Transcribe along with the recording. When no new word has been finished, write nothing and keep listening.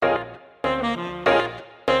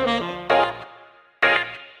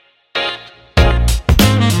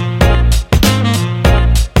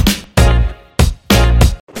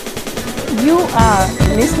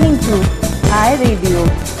iRadio.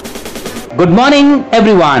 Good morning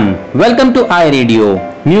everyone. Welcome to iRadio.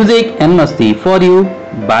 Music and मस्ती for you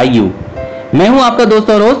by you. मैं हूं आपका दोस्त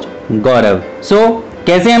और होस्ट गौरव.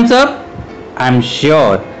 कैसे हैं हम सब? आई एम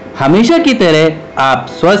श्योर हमेशा की तरह आप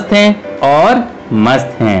स्वस्थ हैं और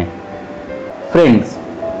मस्त हैं. Friends,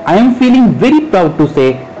 I am feeling very proud to say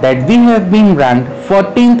that we have been ranked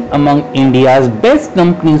 14th among India's best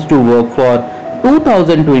companies to work for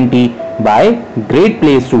 2020 by Great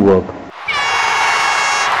Place to Work.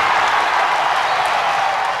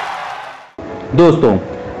 दोस्तों,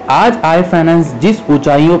 आज आई फाइनेंस जिस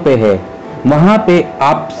ऊंचाइयों पे है वहां पे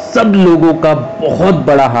आप सब लोगों का बहुत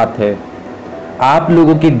बड़ा हाथ है. आप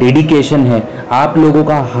लोगों की डेडिकेशन है, आप लोगों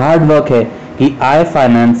का हार्ड वर्क है कि आई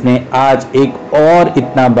फाइनेंस ने आज एक और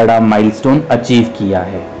इतना बड़ा माइलस्टोन अचीव किया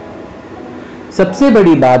है. सबसे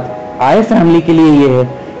बड़ी बात आई फैमिली के लिए यह है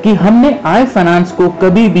कि हमने आई फाइनेंस को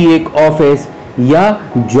कभी भी एक ऑफिस या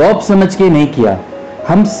जॉब समझ के नहीं किया.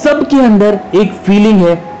 हम सब के अंदर एक फीलिंग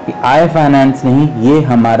है कि आई फाइनेंस नहीं, ये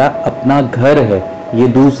हमारा अपना घर है, ये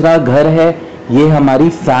दूसरा घर है, ये हमारी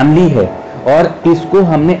फैमिली है और इसको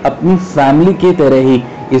हमने अपनी फैमिली की तरह ही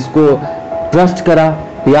इसको ट्रस्ट करा,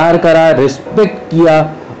 प्यार करा, रिस्पेक्ट किया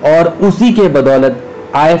और उसी के बदौलत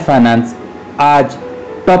आई फाइनेंस आज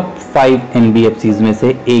टॉप 5 एनबीएफसीज में से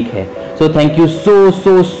एक है. So thank you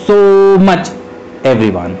so much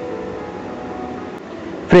everyone.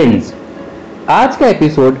 Friends, आज का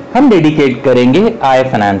एपिसोड हम डेडिकेट करेंगे आई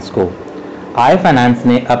फाइनेंस को. आई फाइनेंस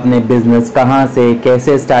ने अपने बिजनेस कहां से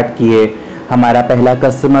कैसे स्टार्ट किए, हमारा पहला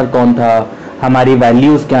कस्टमर कौन था, हमारी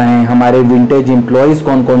वैल्यूज क्या हैं, हमारे विंटेज एम्प्लॉयज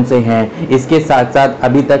कौन कौन से हैं, इसके साथ साथ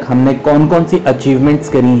अभी तक हमने कौन कौन सी अचीवमेंट्स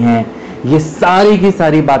करी हैं, ये सारी की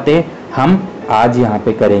सारी बातें हम आज यहाँ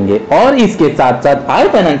पे करेंगे. और इसके साथ साथ आई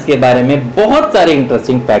फाइनेंस के बारे में बहुत सारे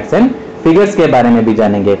इंटरेस्टिंग फैक्ट्स एंड फिगर्स के बारे में भी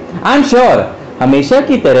जानेंगे. आई एम श्योर हमेशा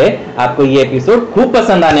की तरह आपको ये एपिसोड खूब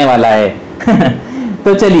पसंद आने वाला है.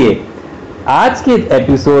 तो चलिए, आज के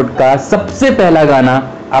एपिसोड का सबसे पहला गाना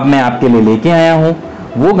अब मैं आपके लिए लेके आया हूं.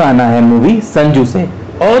 वो गाना है मूवी संजू से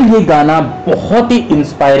और ये गाना बहुत ही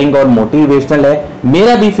इंस्पायरिंग और मोटिवेशनल है.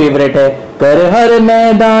 मेरा भी फेवरेट है, कर हर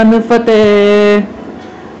मैदान फतेह.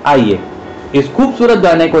 आइए इस खूबसूरत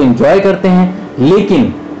गाने को एंजॉय करते हैं.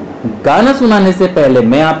 लेकिन गाना सुनाने से पहले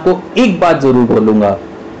मैं आपको एक बात जरूर बोलूंगा.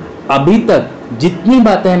 अभी तक जितनी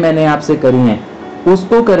बातें मैंने आपसे करी हैं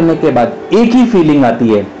उसको करने के बाद एक ही फीलिंग आती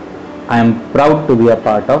है, I am proud to be a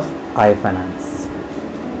part of I finance.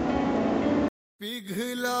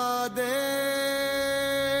 पिघला दे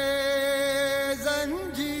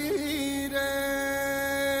जंजीरें,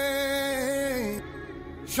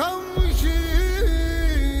 शमशीरें,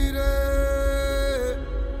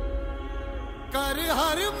 कर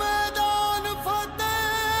हर मैदान फतेह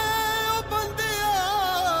ओ बंदिया,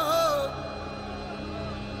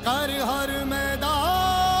 कर हर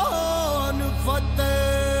मैदान फतेह.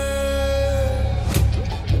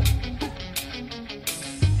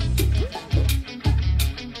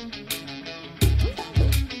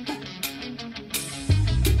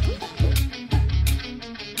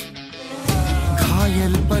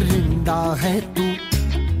 घायल परिंदा है तू,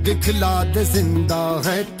 दिखला दे जिंदा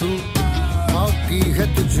है तू, बाकी है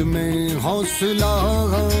तुझ में हौसला.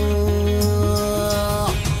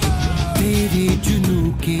 तेरे जुनू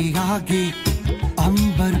के आगे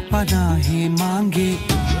अंबर पनाहे मांगे,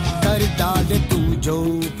 कर डाले तू जो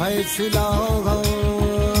फैसला.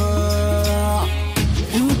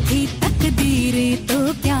 रूठी तकदीरें तो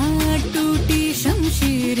क्या, टूटी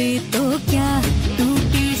शमशीरें तो क्या,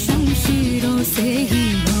 टूटी शमशीरों से ही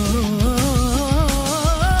हो.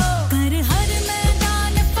 कर हर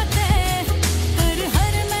मैदान फतेह, कर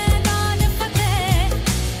हर मैदान फतेह,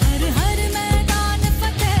 कर हर मैदान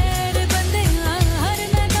फतेह रे बंदिया, हर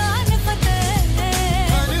मैदान फतेह.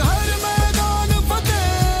 कर हर मैदान फतेह,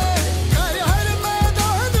 कर हर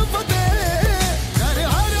मैदान फतेह, कर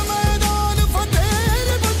हर मैदान फतेह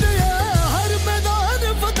रे बंदिया, हर मैदान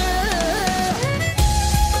फतेह.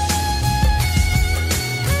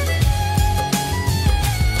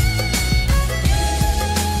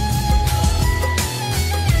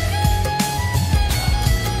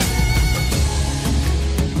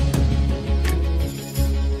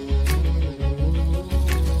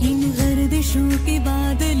 इन गर्दिशों के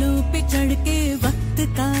बादलों पे चढ़ के, वक्त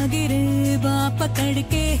का गिरेबा पकड़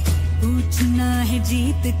के, पूछना है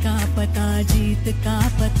जीत का पता, जीत का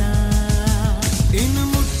पता. इन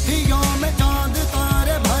मुट्ठियों में चांद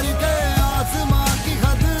तारे भर के, आसमां की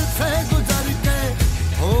हद से गुजर के,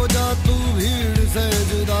 हो जा तू भीड़ से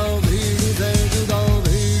जुदा, भीड़ से जुदा,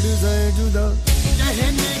 भीड़ से जुदा.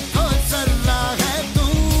 कहने को चल रहा है तू,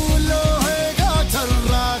 लोहे का चल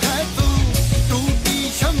रहा है तू, टूटी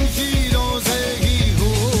शमशीरों से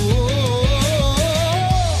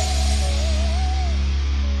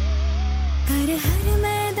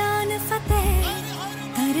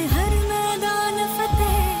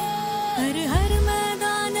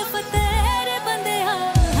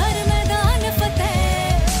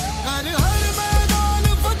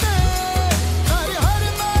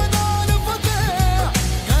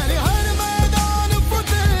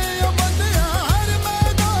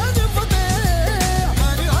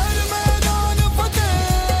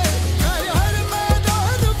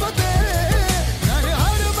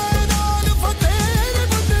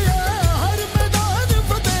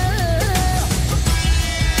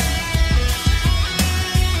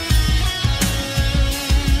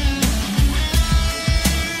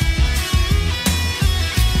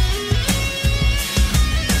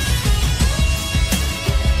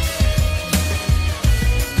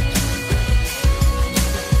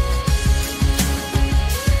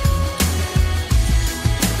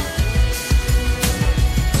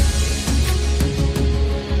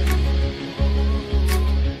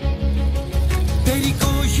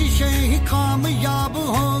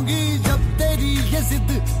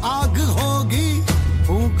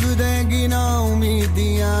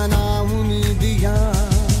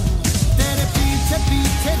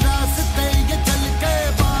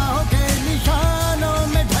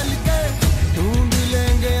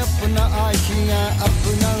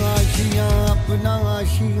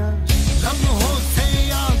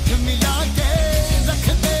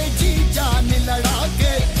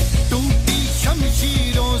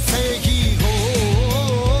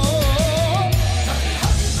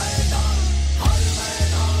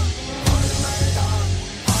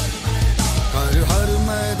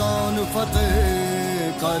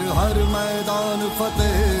कर हर मैदान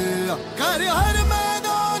फतेह, कर हर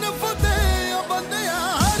मैदान फतेह, ओ बंदिया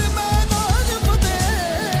हर मैदान फतेह,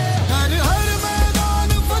 कर हर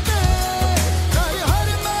मैदान फतेह, कर हर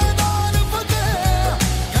मैदान फतेह,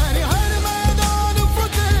 कर हर मैदान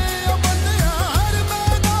फतेह, ओ बंदिया हर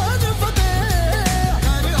मैदान फतेह,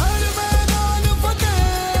 कर हर मैदान फतेह,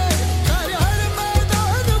 कर हर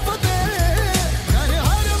मैदान फतेह, कर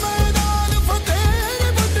हर मैदान फतेह,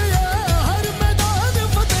 बंदिया हर मैदान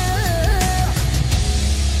फतेह।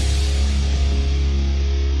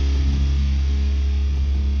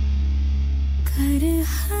 कर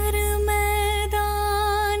हर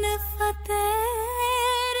मैदान फतेह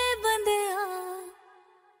रे बंदिया,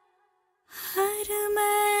 हर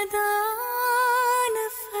मैदान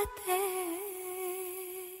फतेह।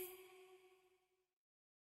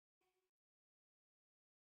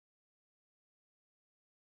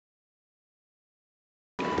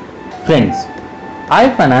 Friends, I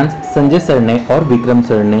finance Sanjay sir ने और विक्रम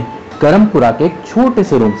सर ने करमपुरा के एक छोटे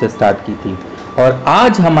से रूम से स्टार्ट की थी और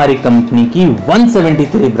आज हमारी कंपनी की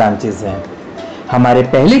 173 ब्रांचेस हैं। हमारे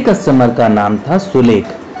पहले कस्टमर का नाम था सुलेख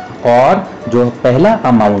और जो पहला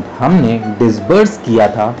अमाउंट हमने डिसबर्स किया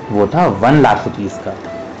था वो था 1 लाख रुपीस का।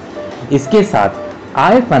 इसके साथ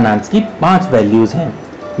आई फाइनेंस की 5 वैल्यूज हैं: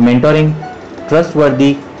 मेंटोरिंग,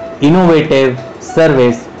 ट्रस्टवर्दी, इनोवेटिव,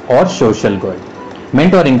 सर्विस और सोशल गुड।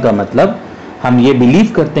 मेंटोरिंग का मतलब हम ये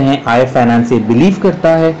बिलीव करते हैं, आई फाइनेंस ये बिलीव करता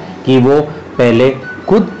है कि वो पहले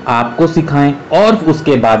खुद आपको सिखाएं और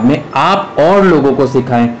उसके बाद में आप और लोगों को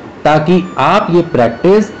सिखाएं ताकि आप ये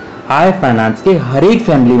प्रैक्टिस आई फाइनेंस के हर एक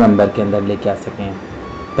फैमिली मेंबर के अंदर लेके आ सकें।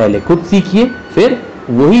 पहले खुद सीखिए, फिर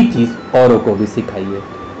वही चीज औरों को भी सिखाइए।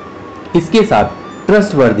 इसके साथ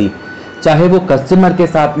ट्रस्टवर्दी, चाहे वो कस्टमर के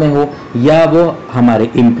साथ में हो या वो हमारे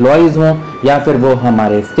एम्प्लॉयज हो या फिर वो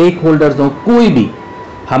हमारे स्टेक होल्डर्स हो, कोई भी,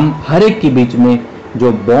 हम हर एक के बीच में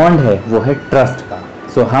जो बॉन्ड है वो है ट्रस्ट का।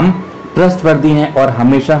 सो हम ट्रस्टवर्दी हैं और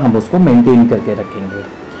हमेशा हम उसको मेंटेन करके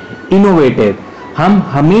रखेंगे। इनोवेटिव, हम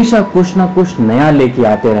हमेशा कुछ ना कुछ नया लेके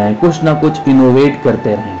आते रहें, कुछ ना कुछ इनोवेट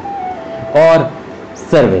करते रहें। और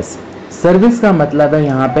सर्विस, सर्विस का मतलब है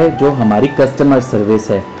यहाँ पे जो हमारी कस्टमर सर्विस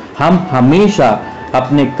है, हम हमेशा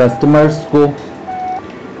अपने कस्टमर्स को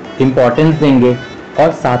इम्पोर्टेंस देंगे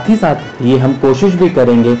और साथ ही साथ ये हम कोशिश भी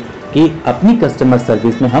करेंगे कि अपनी कस्टमर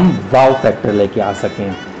सर्विस में हम वाव फैक्टर लेके आ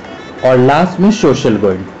सकें। और लास्ट में सोशल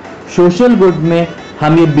गुड। सोशल गुड में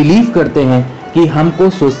हम ये बिलीव करते हैं कि हमको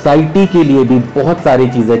सोसाइटी के लिए भी बहुत सारी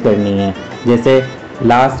चीज़ें करनी है। जैसे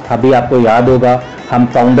लास्ट अभी आपको याद होगा हम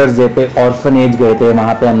फाउंडर्स डे पे ऑर्फनेज गए थे,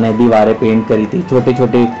 वहाँ पे हमने दीवारें पेंट करी थी, छोटे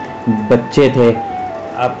छोटे बच्चे थे,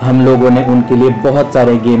 अब हम लोगों ने उनके लिए बहुत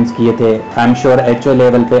सारे गेम्स किए थे। I am sure HO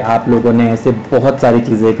level पे आप लोगों ने ऐसे बहुत सारी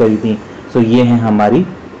चीज़ें करी थी। सो ये हैं हमारी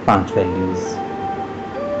 5 वैल्यूज।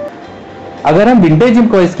 अगर हम विंटेज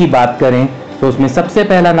एम्प्लॉयज की बात करें तो उसमें सबसे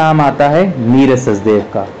पहला नाम आता है नीरज सचदेव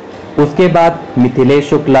का, उसके बाद मिथिलेश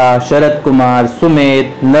शुक्ला, शरद कुमार,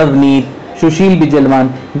 सुमित, नवनीत, सुशील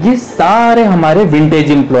बिजलवान, ये सारे हमारे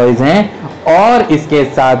विंटेज एम्प्लॉयज हैं और इसके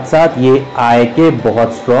साथ साथ ये आय के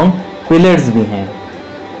बहुत स्ट्रॉन्ग पिलर्स भी हैं।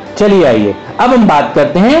 चलिए आइए अब हम बात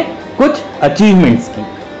करते हैं कुछ अचीवमेंट्स की।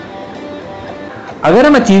 अगर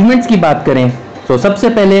हम अचीवमेंट्स की बात करें तो सबसे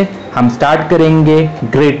पहले हम स्टार्ट करेंगे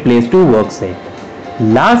ग्रेट प्लेस टू वर्क से।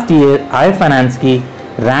 लास्ट ईयर आई फाइनेंस की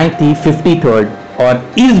रैंक थी 53rd और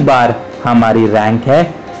इस बार हमारी रैंक है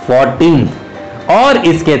 14th और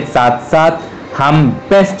इसके साथ साथ हम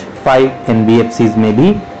बेस्ट 5 NBFCs में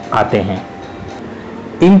भी आते हैं।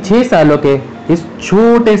 इन 6 सालों के इस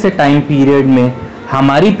छोटे से टाइम पीरियड में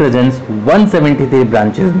हमारी प्रेजेंस 173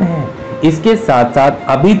 ब्रांचेस में है। इसके साथ साथ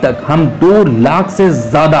अभी तक हम 2 लाख से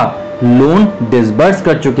ज्यादा लोन डिसबर्स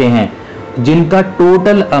कर चुके हैं जिनका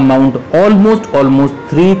total amount almost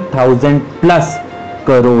 3000 plus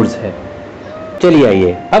crore है। चलिए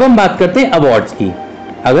आइए अब हम बात करते हैं अवार्ड्स की।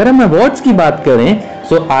 अगर हम अवार्ड्स की बात करें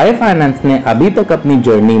तो आई फाइनेंस ने अभी तक अपनी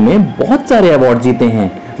जर्नी में बहुत सारे अवार्ड जीते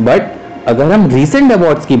हैं, बट अगर हम रीसेंट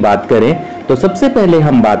अवार्ड्स की बात करें तो सबसे पहले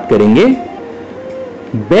हम बात करेंगे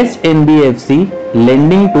best NBFC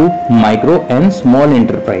lending to micro and small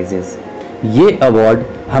enterprises. ये अवार्ड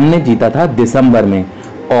हमने जीता था दिसंबर में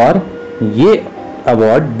और ये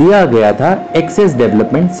अवार्ड दिया गया था एक्सेस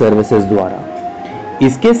डेवलपमेंट सर्विसेज द्वारा।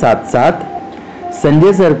 इसके साथ साथ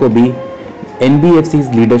संजय सर को भी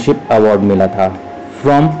NBFC's लीडरशिप अवार्ड मिला था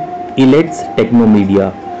फ्रॉम इलेट्स टेक्नो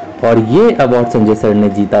मीडिया और ये अवार्ड संजय सर ने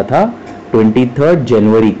जीता था 23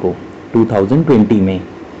 जनवरी को 2020 में।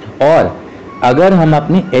 और अगर हम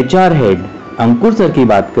अपने HR हेड अंकुर सर की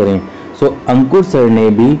बात करें तो अंकुर सर ने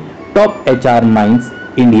भी top HR minds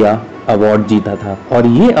India award जीता था और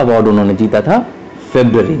ये अवार्ड उन्होंने जीता था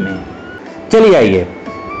फरवरी में। चलिए आइए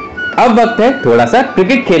अब वक्त है थोड़ा सा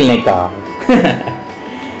क्रिकेट खेलने का।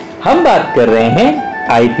 हम बात कर रहे हैं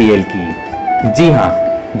आईपीएल की। जी हाँ,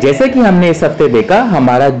 जैसे कि हमने इस हफ्ते देखा,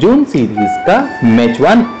 हमारा जून सीरीज का मैच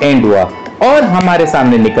 1 एंड हुआ और हमारे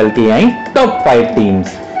सामने निकल के आई टॉप 5 टीम्स,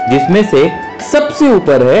 जिसमें से सबसे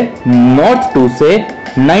ऊपर है नॉर्थ 2 से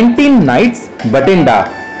 19 नाइट्स बटिंडा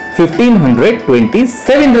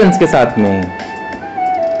 1527 रन के साथ में।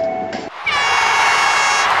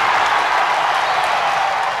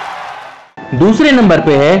 दूसरे नंबर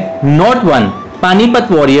पे है north 1 Panipat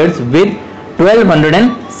warriors with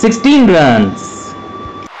 1216 runs.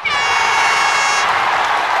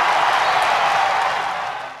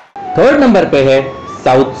 Third number पे है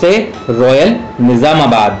साउथ से royal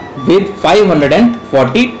Nizamabad with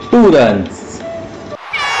 542 runs.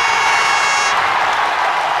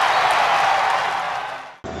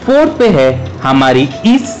 Fourth पे है हमारी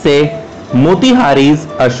ईस्ट से मोतिहारीज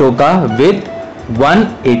अशोका विद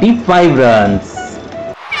 185 रन्स।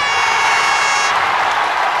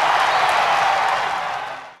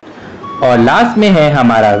 और लास्ट में है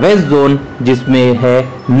हमारा वेस्ट जोन, जिसमें है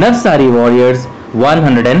नवसारी वॉरियर्स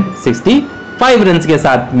 165 रन्स के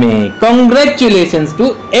साथ में। Congratulations to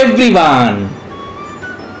everyone.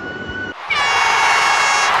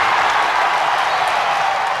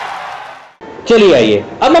 चलिए आइए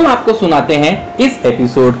अब हम आपको सुनाते हैं इस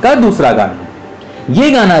एपिसोड का दूसरा गाना।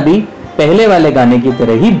 ये गाना भी पहले वाले गाने की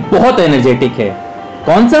तरह ही बहुत एनर्जेटिक है।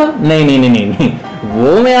 कौन सा? नहीं,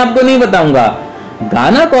 वो मैं आपको नहीं बताऊंगा।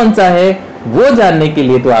 गाना कौन सा है वो जानने के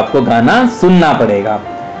लिए तो आपको गाना सुनना पड़ेगा।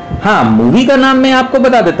 हाँ, मूवी का नाम मैं आपको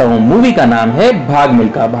बता देता हूँ। मूवी का नाम है भाग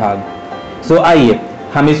मिल्खा भाग। सो आइए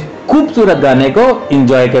हम इस खूबसूरत गाने को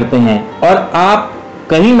एंजॉय करते हैं और आप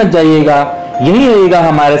कहीं मत जाइएगा, यही रहिएगा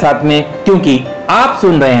हमारे साथ में, क्योंकि आप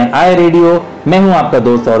सुन रहे हैं आई रेडियो। मैं हूं आपका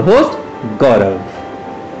दोस्त और होस्ट गौरव।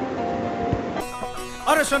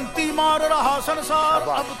 अरे संती मार रहा संसार,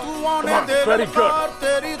 अब तू आने दे रफ्तार,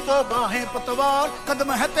 तेरी तो बाहें पतवार,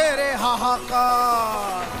 कदम है तेरे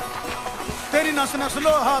हाहाकार, तेरी नस नस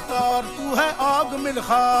लोहा तार, तू है आग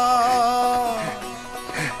मिल्खा,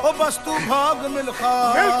 ओ बस तू भाग मिल्खा,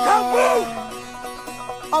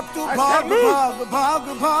 अब तू भाग भाग भाग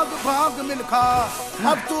भाग भाग मिल्खा,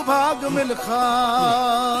 अब तू भाग मिल्खा।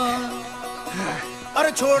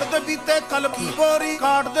 अरे छोड़ दे बीते कल की बोरी,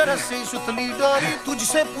 काट दे रस्सी सुतली डोरी,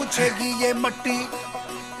 तुझसे पूछेगी ये मट्टी,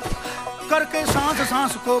 करके सांस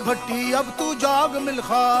सांस को भट्टी, अब तू जाग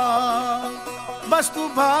मिल्खा, बस तू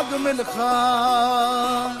भाग मिल्खा।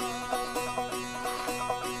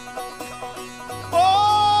 ओ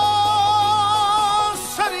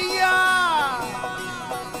सरिया,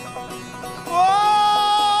 ओ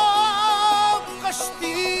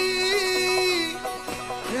कश्ती,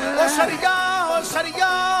 ओ सरिया, सरिया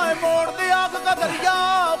मोड़ दे आग का दरिया,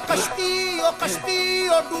 कश्ती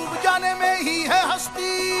ओ डूब जाने में ही है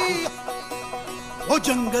हस्ती। वो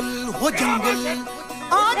जंगल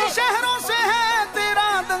आज शहरों से है तेरा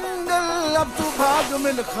दंगल, अब तू भाग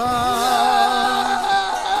मिल्खा।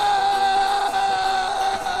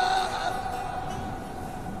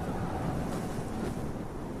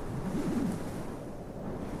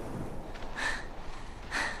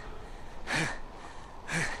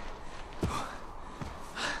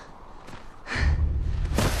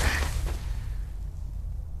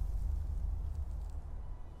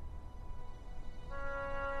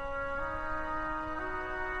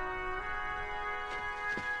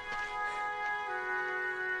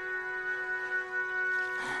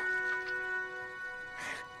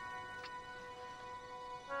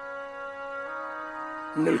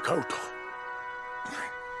 मिल्खा उठो।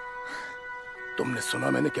 तुमने सुना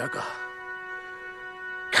मैंने क्या कहा?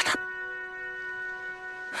 Get up.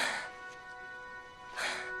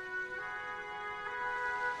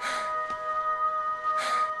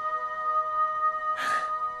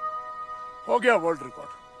 हो गया वर्ल्ड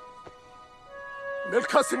रिकॉर्ड।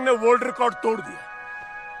 मिल्खा सिंह ने वर्ल्ड रिकॉर्ड तोड़ दिया।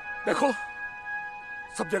 देखो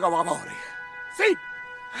सब जगह वाह वाह हो रही है। सही,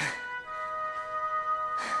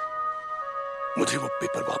 मुझे वो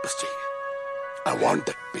पेपर वापस चाहिए। I want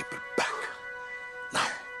that paper back now.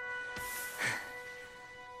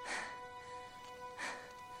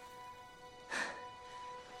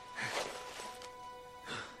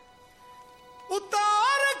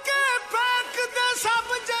 उतार के फेंक दे सब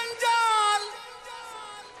जंजाल,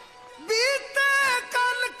 बीते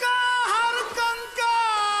कल का हर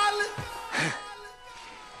कंकाल,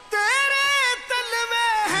 तेरे तलवे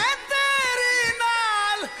है तेरी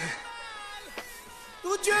नाल,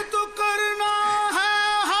 तुझे तो करना है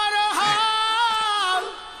हर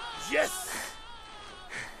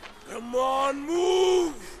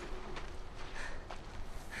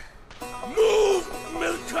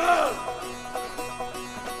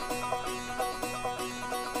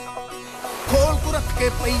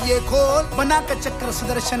पहिए खोल, बना के चक्र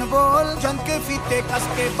सुदर्शन बोल, जंग के फीते कस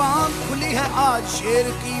के बांध, खुली है आज शेर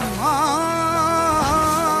की मांग।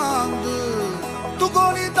 तू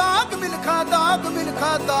गोली दाग मिलखा, दाग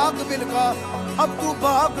मिलखा, दाग मिलखा, अब तू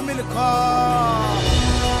भाग मिलखा।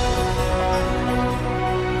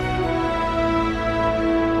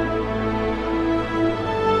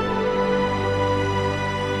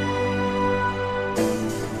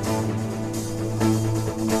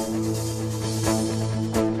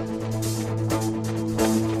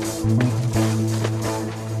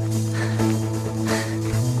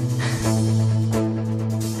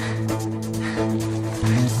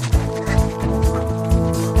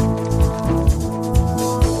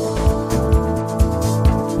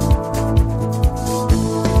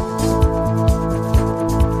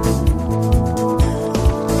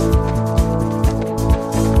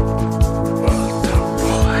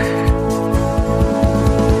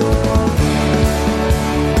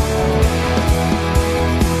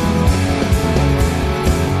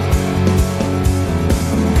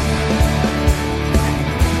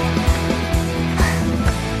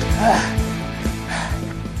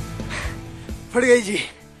 फट गई जी,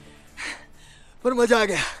 पर मजा आ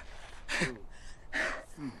गया।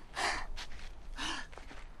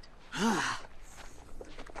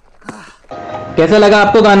 कैसा लगा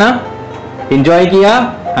आपको गाना? एंजॉय किया?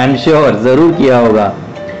 आई एम श्योर जरूर किया होगा।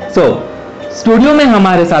 स्टूडियो में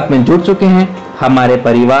हमारे साथ में जुड़ चुके हैं हमारे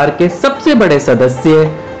परिवार के सबसे बड़े सदस्य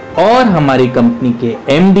और हमारी कंपनी के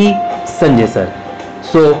MD Sanjay sir.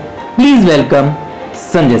 Please welcome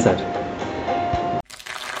Sanjay sir.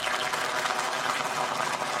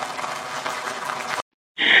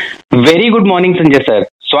 Very good morning Sanjay sir,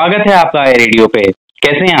 स्वागत है आपका आई रेडियो पे।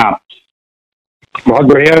 कैसे हैं आप? बहुत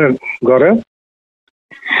बढ़िया गौरव,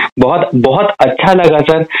 बहुत बहुत अच्छा लगा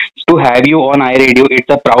sir to have you on I radio.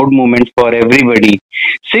 It's a proud moment for everybody.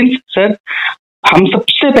 Since sir हम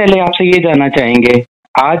सबसे पहले आपसे ये जानना चाहेंगे,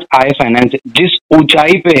 आज आई फाइनेंस जिस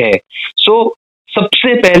ऊंचाई पे है,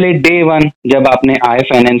 सबसे पहले डे वन जब आपने आई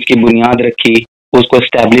फाइनेंस की बुनियाद रखी, उसको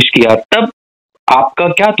एस्टेब्लिश किया, तब आपका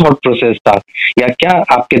क्या थॉट प्रोसेस था या क्या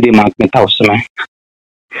आपके दिमाग में था उस समय?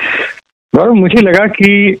 गौरव, मुझे लगा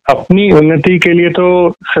कि अपनी उन्नति के लिए तो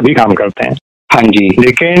सभी काम करते हैं, हाँ जी,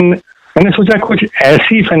 लेकिन मैंने सोचा कुछ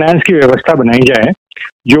ऐसी फाइनेंस की व्यवस्था बनाई जाए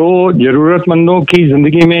जो जरूरतमंदों की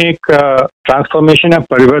जिंदगी में एक ट्रांसफॉर्मेशन या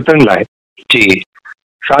परिवर्तन लाए। जी,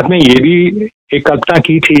 साथ में ये भी एक कल्पना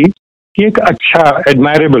की थी कि एक अच्छा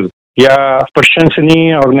एडमायरेबल या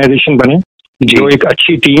प्रशंसनीय ऑर्गेनाइजेशन बने जो एक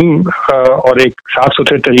अच्छी टीम और एक साफ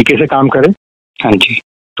सुथरे तरीके से काम करे। हाँ जी,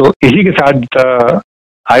 तो इसी के साथ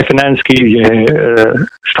आई फाइनेंस की यह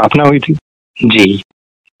स्थापना हुई थी। जी,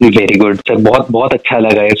 वेरी गुड सर, बहुत बहुत अच्छा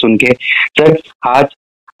लगा ये सुन के। सर आज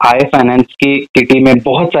आई फाइनेंस की किटी में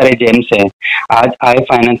बहुत सारे जेम्स हैं, आज आई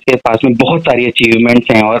फाइनेंस के पास में बहुत सारी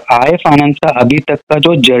अचीवमेंट्स हैं, और आई फाइनेंस का अभी तक का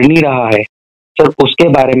जो जर्नी रहा है सर, उसके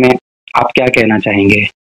बारे में आप क्या कहना चाहेंगे?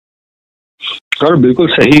 सर बिल्कुल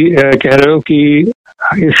सही कह रहे हो कि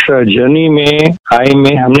इस जर्नी में आई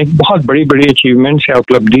में हमने बहुत बड़ी बड़ी अचीवमेंट्स या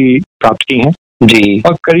उपलब्धि प्राप्त की हैं जी,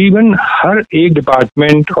 और करीबन हर एक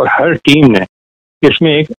डिपार्टमेंट और हर टीम ने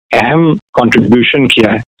इसमें एक अहम कंट्रीब्यूशन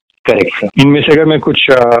किया है। Correct sir. इनमें से अगर मैं कुछ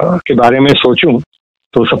के बारे में सोचूं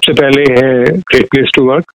तो सबसे पहले है ग्रेट प्लेस टू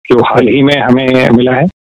वर्क, जो हाल ही में हमें मिला है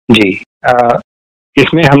जी।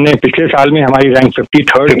 इसमें हमने पिछले साल में हमारी रैंक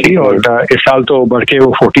 53rd थी और इस साल तो बढ़ के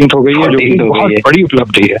वो 14th हो गई है, जो कि बहुत बड़ी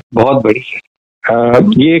उपलब्धि है, बहुत बड़ी है।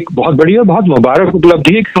 ये एक बहुत बड़ी और बहुत मुबारक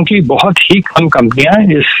उपलब्धि है, क्योंकि बहुत ही कम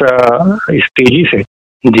कंपनियां इस तेजी से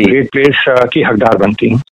ग्रेट प्लेस की हकदार बनती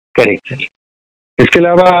हैं। Correct sir. इसके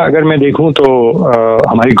अलावा अगर मैं देखूं तो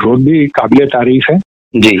हमारी ग्रोथ भी काबिले तारीफ है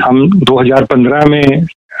जी। हम 2015 में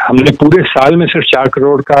हमने पूरे साल में सिर्फ 4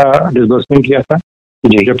 करोड़ का डिसबर्समेंट किया था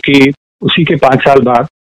जी, जबकि उसी के 5 साल बाद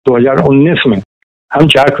 2019 में हम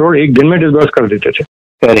 4 करोड़ एक दिन में डिसबर्स कर देते थे।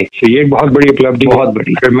 करेक्ट। तो ये एक बहुत बड़ी उपलब्धि, बहुत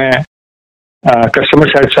बड़ी। अगर मैं कस्टमर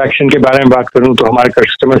सेटिस्फैक्शन के बारे में बात करूं तो हमारा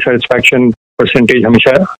कस्टमर सेटिस्फैक्शन परसेंटेज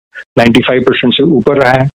हमेशा 95% से ऊपर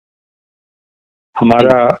रहा है।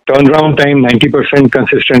 हमारा turn around time 90%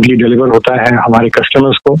 consistently deliver होता है हमारे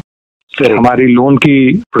कस्टमर्स को। हमारी लोन की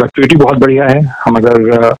प्रोडक्टिविटी बहुत बढ़िया है। हम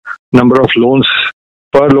अगर नंबर ऑफ लोन्स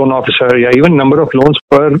पर लोन ऑफिसर या इवन नंबर ऑफ लोन्स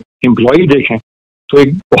पर एम्प्लॉय देखें तो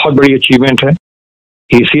एक बहुत बड़ी अचीवमेंट है।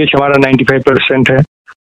 ACH हमारा 95% है।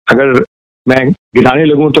 अगर मैं गिनाने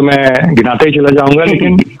लगूं तो मैं गिनाते ही चला जाऊंगा,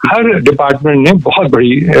 लेकिन हर डिपार्टमेंट ने बहुत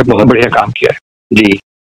बढ़िया काम किया है। जी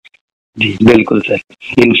जी बिल्कुल सर।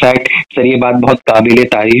 इनफैक्ट सर ये बात बहुत काबिले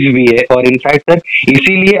तारीफ भी है, और इनफैक्ट सर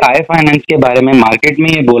इसीलिए आई फाइनेंस के बारे में मार्केट में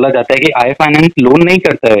ये बोला जाता है कि आई फाइनेंस लोन नहीं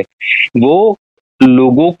करता है, वो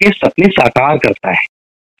लोगों के सपने साकार करता है।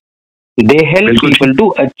 They help बिल्कुल people to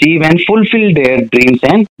achieve and fulfill their dreams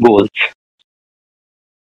and goals.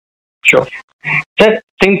 Sure. Sir,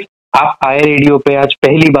 since आप आई रेडियो पे आज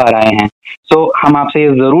पहली बार आए हैं, सो हम आपसे ये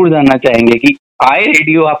जरूर जानना चाहेंगे कि आई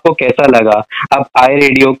रेडियो आपको कैसा लगा। अब आई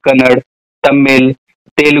रेडियो कन्नड़, तमिल,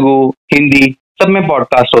 तेलुगु, हिंदी सब में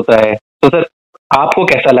पॉडकास्ट होता है, तो सर आपको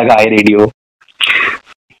कैसा लगा आई रेडियो?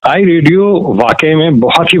 आई रेडियो वाकई में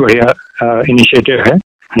बहुत ही बढ़िया इनिशिएटिव है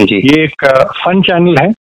जी ये। एक फन चैनल है,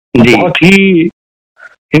 जी बहुत ही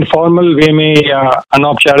इनफॉर्मल वे में या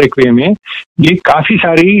अनौपचारिक वे में ये काफी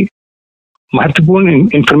सारी महत्वपूर्ण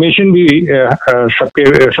इंफॉर्मेशन भी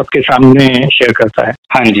सबके सामने शेयर करता है।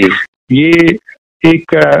 हाँ जी ये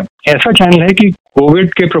एक ऐसा चैनल है कि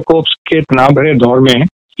कोविड के प्रकोप के तनाव भरे दौर में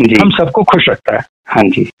जी हम सबको खुश रखता है। हाँ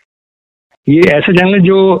जी ये ऐसा चैनल है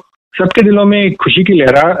जो सबके दिलों में एक खुशी की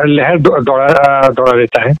लहर दौड़ा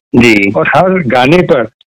देता है जी और हर गाने पर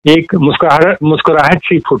एक मुस्कुराहट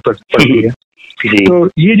सी फूट पड़ती है। जी तो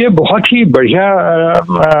ये जो बहुत ही बढ़िया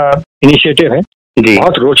इनिशिएटिव है, जी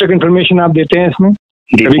बहुत रोचक इन्फॉर्मेशन आप देते हैं इसमें।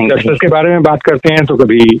 जी कभी thank you. क्लस्टर्स के बारे में बात करते हैं, तो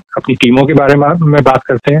कभी अपनी टीमों के बारे में बात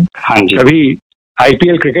करते हैं, हाँ जी कभी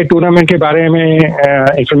आईपीएल क्रिकेट टूर्नामेंट के बारे में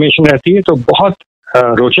इंफॉर्मेशन रहती है। तो बहुत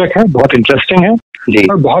रोचक है, बहुत इंटरेस्टिंग है जी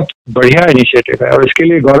और बहुत बढ़िया इनिशिएटिव है। और इसके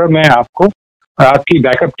लिए गौरव, मैं आपको और आपकी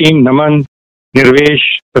बैकअप टीम नमन, निर्वेश,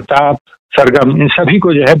 प्रताप, सरगम, इन सभी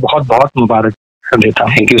को जो है बहुत बहुत मुबारक देता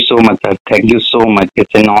हूँ। Thank you so much sir, thank you so much,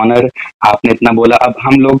 it's an honour. आपने इतना बोला, अब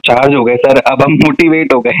हम लोग चार्ज हो गए सर, अब हम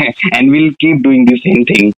मोटिवेट हो गए हैं and will keep doing the same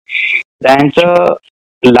thing. And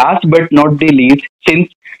last but not the least, since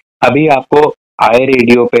अभी आपको आई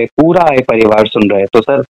रेडियो पे पूरा आई परिवार सुन रहा है, तो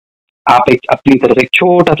सर आप एक अपनी तरफ से एक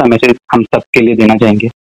छोटा सा मैसेज हम सबके लिए देना चाहेंगे?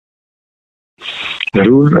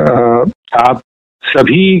 जरूर। आप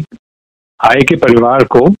सभी आय के परिवार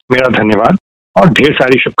को मेरा धन्यवाद और ढेर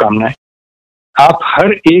सारी शुभकामनाएं। आप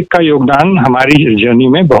हर एक का योगदान हमारी जर्नी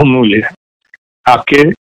में बहुमूल्य है। आपके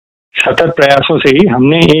सतत प्रयासों से ही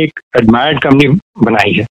हमने एक एडमायर्ड कंपनी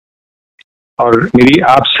बनाई है और मेरी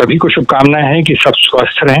आप सभी को शुभकामनाएं हैं कि सब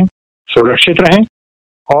स्वस्थ रहें, सुरक्षित रहें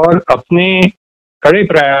और अपने कड़े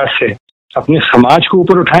प्रयास से अपने समाज को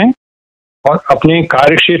ऊपर उठाएं और अपने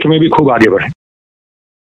कार्य क्षेत्र में भी खूब आगे बढ़ें।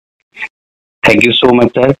 Thank you so much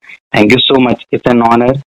sir, thank you so much, it's an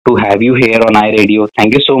honour to have you here on I radio.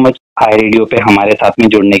 Thank you so much I radio पे हमारे साथ में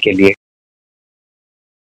जुड़ने के लिए।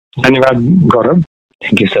 धन्यवाद गौरव।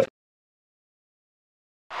 Thank you sir.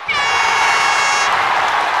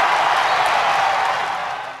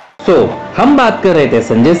 हम बात कर रहे थे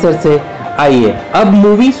संजय सर से। आइए अब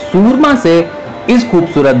मूवी सूरमा से इस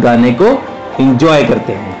खूबसूरत गाने को एंजॉय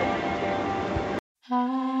करते हैं।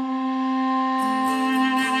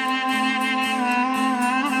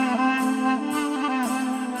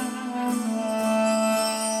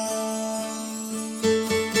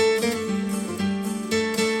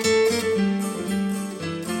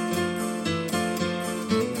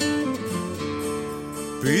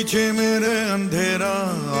 पीछे मेरे अंधेरा,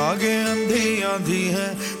 आगे अंधी आंधी है,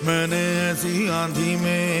 मैंने ऐसी आंधी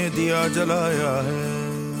में दिया जलाया है।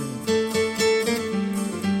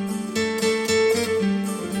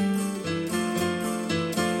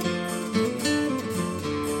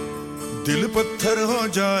 दिल पत्थर हो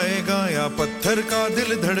जाएगा या पत्थर का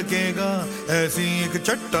दिल धड़केगा, ऐसी एक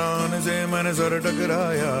चट्टान से मैंने सर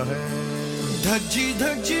टकराया है। धज्जी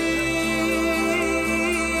धज्जी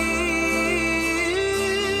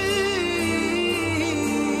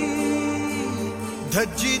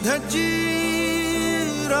धज्जी धज्जी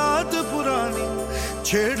रात पुरानी,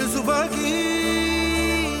 छेड़ सुबह की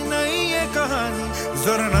नई ये कहानी।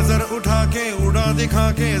 जरा नजर उठा के उड़ा दिखा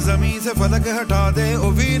के जमीन से फलक हटा दे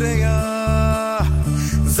ओ वीरया।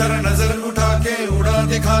 जरा नजर उठा के उड़ा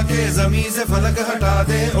दिखा के जमीन से फलक हटा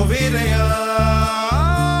दे ओ वीरया।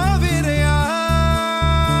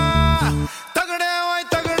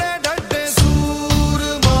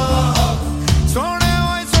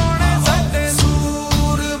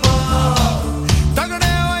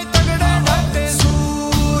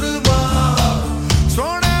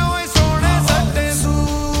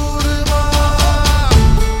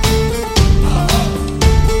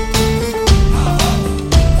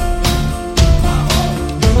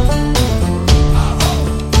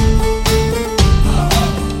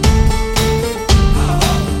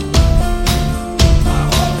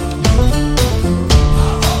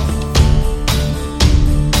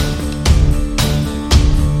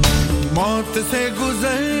 मौत से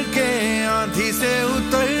गुजर के आंधी से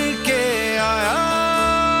उतर के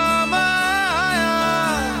आया मैं आया।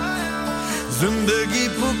 जिंदगी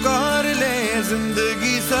पुकार ले,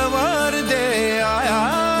 जिंदगी सवार दे आया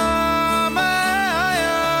मैं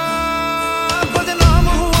आया। बदनाम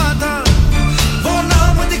हुआ था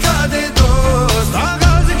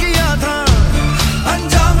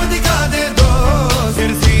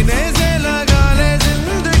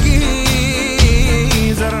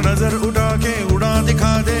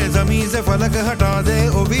फलक हटा दे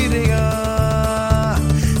ओ वीरिया,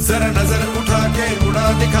 जरा नजर उठा के उड़ा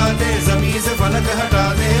दिखा दे, जमीन से फलक हटा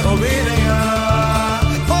दे ओ वीरिया,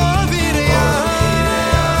 ओ वीरिया।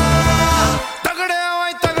 तगड़े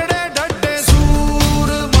ओए तगड़े डड्डे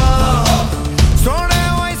सूरमा, सोने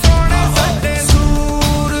ओए सोने सड्डे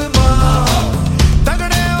सूरमा,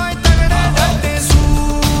 तगड़े ओए तगड़े डड्डे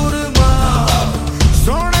सूरमा,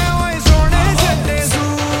 सोने ओए सोने सड्डे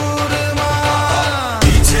सूरमा।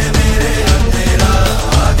 पीछे मेरे अंधेरा,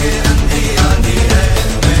 आगे अंधी आंधी है,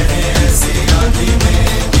 मैंने ऐसी आंधी में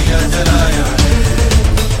दिया जलाया है,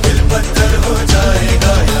 दिल पत्थर हो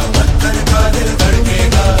जाएगा या पत्थर का दिल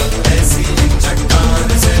धड़केगा, ऐसी एक चट्टान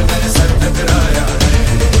से मैं सर टकराया है।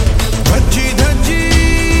 भज्जी धज्जी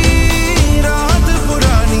रात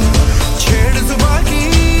पुरानी, छेड़ सुबह की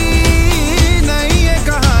नई ये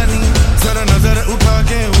कहानी, जरा नजर उठा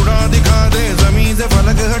के उड़ा दिखा दे, जमीन से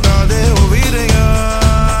फलक हटा दे ओ वीरिया,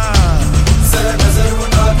 जरा नजर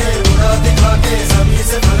उठा के उड़ा दिखा के, जमीन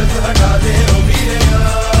से फलक हटा दे ओ वीरिया,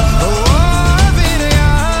 ओ वीरिया।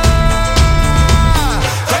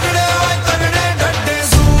 तगड़े ओए तगड़े डड्डे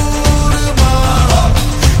सूरमा,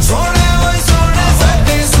 सोने ओए सोने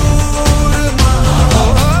सड्डे सूरमा,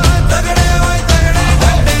 तगड़े ओए तगड़े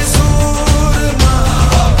डड्डे सूरमा,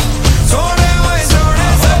 सोने ओए सोने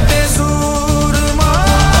सड्डे सूरमा।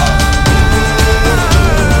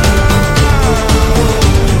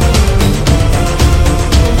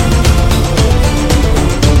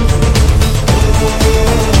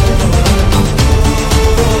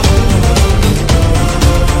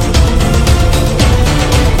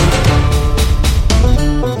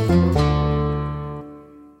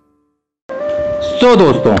 तो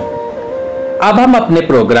दोस्तों, अब हम अपने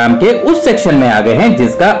प्रोग्राम के उस सेक्शन में आ गए हैं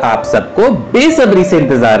जिसका आप सबको बेसब्री से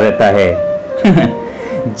इंतजार रहता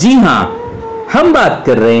है। जी हां, हम बात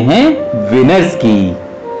कर रहे हैं विनर्स की।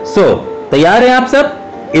 तैयार हैं आप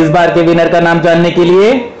सब इस बार के विनर का नाम जानने के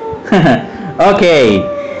लिए? ओके,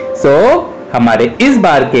 हमारे इस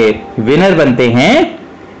बार के विनर बनते हैं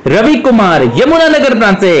रवि कुमार, यमुनानगर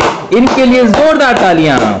ब्रांच से। इनके लिए जोरदार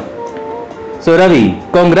तालियां। रवि,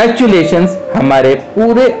 कॉन्ग्रेचुलेशंस हमारे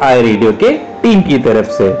पूरे आई रेडियो के टीम की तरफ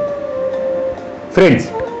से। फ्रेंड्स,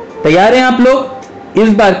 तैयार हैं आप लोग इस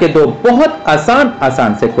बार के दो बहुत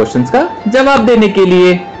आसान से क्वेश्चंस का जवाब देने के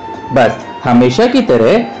लिए? बस हमेशा की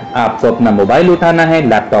तरह आपको अपना मोबाइल उठाना है,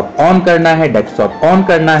 लैपटॉप ऑन करना है, डेस्कटॉप ऑन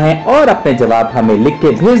करना है और अपने जवाब हमें लिख के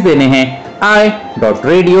भेज देने हैं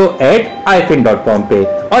i.radio@ifin.com पे।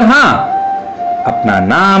 और हां, अपना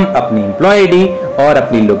नाम, अपनी एम्प्लॉय आईडी और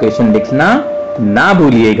अपनी लोकेशन लिखना ना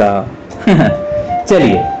भूलिएगा।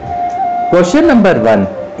 चलिए, question number 1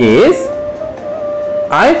 is,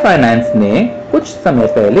 I finance ने कुछ समय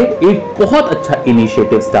पहले एक बहुत अच्छा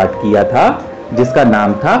इनिशिएटिव स्टार्ट किया था जिसका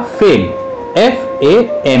नाम था फेम,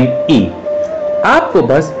 FAME। आपको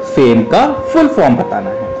बस फेम का फुल फॉर्म बताना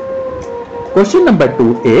है। क्वेश्चन नंबर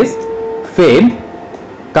 2 इज, फेम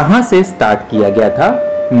कहां से स्टार्ट किया गया था,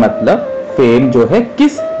 मतलब फेम जो है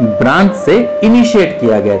किस ब्रांच से इनिशिएट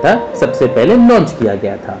किया गया था, सबसे पहले लॉन्च किया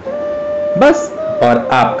गया था। बस, और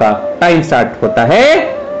आपका टाइम स्टार्ट होता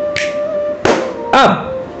है अब।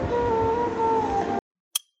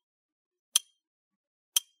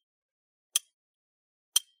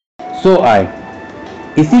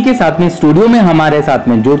 इसी के साथ में स्टूडियो में हमारे साथ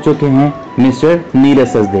में जुड़ चुके हैं मिस्टर नीरज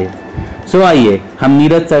सचदेव। आइए हम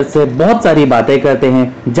नीरज सर से बहुत सारी बातें करते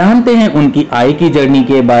हैं, जानते हैं उनकी आय की जर्नी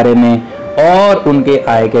के बारे में और उनके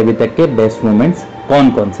आय के अभी तक के बेस्ट मोमेंट्स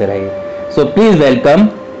कौन कौन से रहे। Please welcome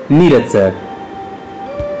Neeraj sir.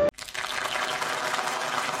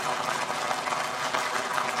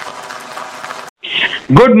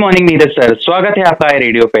 Good morning Neeraj sir, स्वागत है आपका आई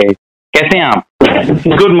रेडियो पे। कैसे हैं आप?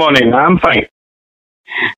 Good morning, I am fine.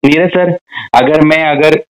 Neeraj sir,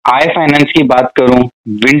 अगर आई फाइनेंस की बात करूं,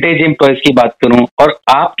 विंटेज एम्प्लॉयज की बात करूं और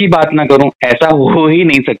आपकी बात ना करूं, ऐसा हो ही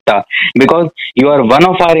नहीं सकता, because you are one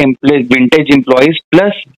of our vintage employees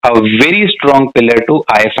plus a very strong pillar to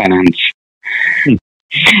I finance.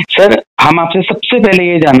 Sir, हम आपसे सबसे पहले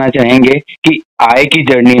ये जानना चाहेंगे कि आय की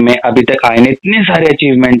जर्नी में अभी तक आय ने इतने सारे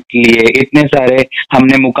अचीवमेंट लिए, इतने सारे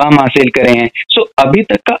हमने मुकाम हासिल करे हैं, अभी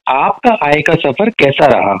तक का आपका आय का सफर कैसा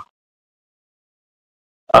रहा?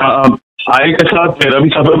 आय के साथ मेरा भी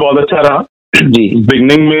सफर बहुत अच्छा रहा जी।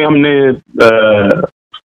 बिगनिंग में हमने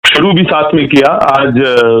शुरू भी साथ में किया। आज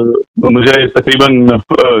मुझे तकरीबन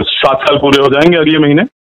 7 साल पूरे हो जाएंगे अगले महीने।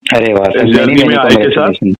 अरे वाह, जर्नी में आय के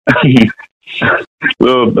साथ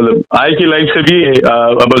मतलब आय की लाइफ से भी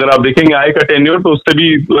अब अगर आप देखेंगे आय का टेन्योर तो उससे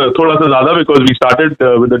भी थोड़ा सा ज्यादा, because we started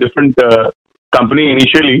with a different company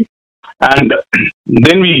initially and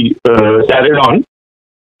then we carried on.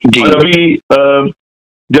 और अभी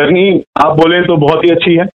जर्नी आप बोले तो बहुत ही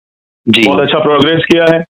अच्छी है, जी बहुत अच्छा प्रोग्रेस किया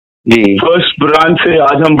है। जी फर्स्ट ब्रांच से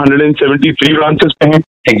आज हम 173 ब्रांचेस पे हैं।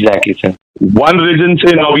 Exactly sir. 1 रीजन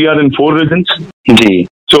से now we are in 4 regions. जी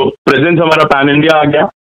सो प्रेजेंस हमारा पैन इंडिया आ गया,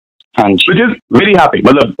 हाँ जी विच इज वेरी हैप्पी।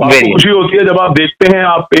 मतलब Very. आपको खुशी होती है जब आप देखते हैं,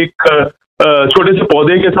 आप एक छोटे से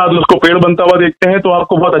पौधे के साथ उसको पेड़ बनता हुआ देखते हैं, तो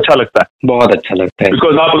आपको बहुत अच्छा लगता है, बहुत अच्छा लगता है।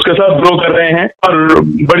 बिकॉज आप उसके साथ ग्रो कर रहे हैं और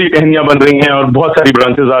बड़ी टहनियां बन रही हैं और बहुत सारी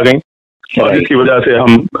ब्रांचेस आ गई, और Right. जिसकी वजह से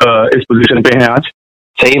हम इस पोजीशन पे हैं आज।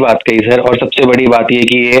 सही बात कही सर। और सबसे बड़ी बात ये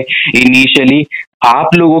कि ये इनिशियली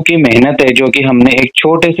आप लोगों की मेहनत है, जो कि हमने एक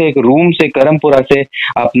छोटे से एक रूम से करमपुरा से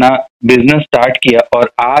अपना बिजनेस स्टार्ट किया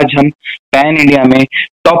और आज हम पैन इंडिया में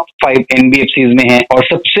टॉप 5 NBFCs में हैं। और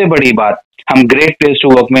सबसे बड़ी बात, हम ग्रेट प्लेस टू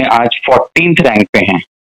वर्क में आज 14th रैंक पे हैं।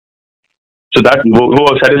 सो दैट वो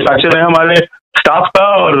सेटिस्फैक्शन है हमारे स्टाफ का,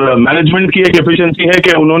 और मैनेजमेंट की एक एफिशिएंसी है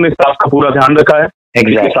कि उन्होंने स्टाफ का पूरा ध्यान रखा है।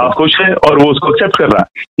 Exactly. स्टाफ खुश है और वो उसको एक्सेप्ट कर रहा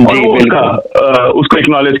है, और जी, वो बिल्कुल। उसको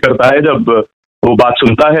एक्नॉलेज करता है जब वो बात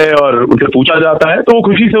सुनता है और उनसे पूछा जाता है, तो वो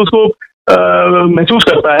खुशी से उसको महसूस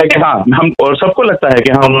करता है कि हाँ हम, और सबको लगता है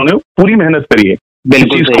कि हाँ उन्होंने पूरी मेहनत करी है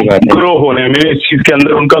बिल्कुल सही बात है। ग्रो होने में, इस चीज के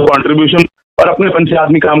अंदर उनका कंट्रीब्यूशन, और अपने से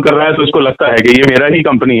आदमी काम कर रहा है तो उसको लगता है कि ये मेरा ही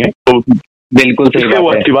कंपनी है, तो बिल्कुल सही इसलिए वो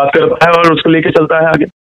बात है। अच्छी बात करता है और उसको लेके चलता है आगे।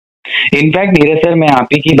 इनफैक्ट नीरज सर, मैं आप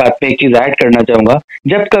ही की बात पे एक चीज ऐड करना चाहूंगा।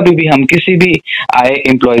 जब कभी भी हम किसी भी आए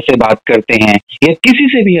एम्प्लॉय से बात करते हैं या किसी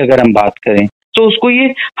से भी अगर हम बात करें, तो उसको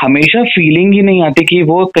ये हमेशा फीलिंग ही नहीं आती कि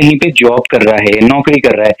वो कहीं पे जॉब कर रहा है, नौकरी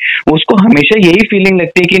कर रहा है। उसको हमेशा यही फीलिंग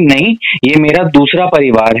लगती है कि नहीं, ये मेरा दूसरा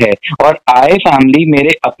परिवार है और आई फैमिली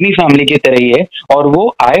मेरे अपनी फैमिली की तरह ही है, और वो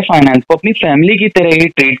आई फाइनेंस को अपनी फैमिली की तरह ही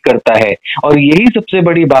ट्रीट करता है। और यही सबसे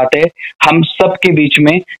बड़ी बात है हम सब के बीच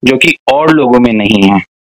में, जो कि और लोगों में नहीं है।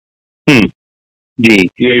 जी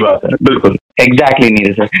यही बात है, बिल्कुल। Exactly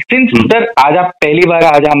Neeraj sir. Since sir आज आप पहली बार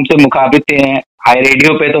आज हमसे मुखातिब हैं आई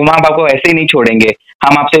रेडियो पे, तो हम आपको ऐसे ही नहीं छोड़ेंगे।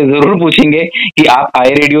 हम आपसे जरूर पूछेंगे कि आप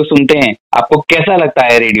आई रेडियो सुनते हैं, आपको कैसा लगता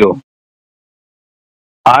है रेडियो?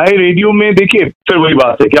 आई रेडियो में देखिए फिर वही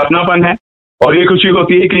बात है कि अपनापन है, और ये खुशी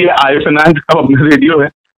होती है कि ये आई फाइनेंस का अपना रेडियो है,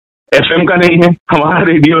 FM का नहीं है, हमारा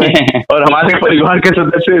रेडियो है और हमारे परिवार के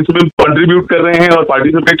सदस्य इसमें कंट्रीब्यूट कर रहे हैं और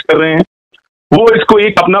पार्टिसिपेट कर रहे हैं, वो इसको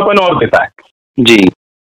एक अपनापन और देता है। जी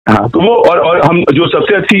हाँ, तो वो और हम जो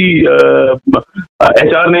सबसे अच्छी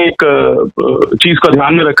HR ने एक चीज को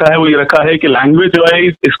ध्यान में रखा है, वो ये रखा है कि लैंग्वेज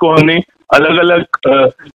वाइज इसको हमने अलग अलग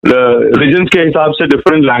रीजन्स के हिसाब से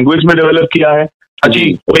डिफरेंट लैंग्वेज में डेवलप किया है, जी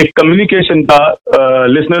एक कम्युनिकेशन का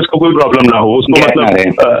लिसनर्स को कोई प्रॉब्लम ना हो, उसको मतलब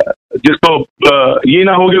जिसको ये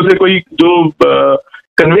ना हो कि उसे कोई जो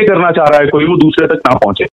कन्वे करना चाह रहा है कोई, वो दूसरे तक ना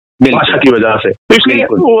पहुंचे भाषा की वजह से। तो इसलिए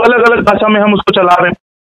वो अलग अलग भाषा में हम उसको चला रहे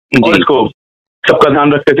हैं और इसको सबका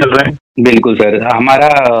ध्यान रखते चल रहे हैं। बिल्कुल सर। हमारा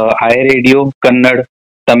आई रेडियो कन्नड़,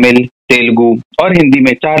 तमिल, तेलुगु और हिंदी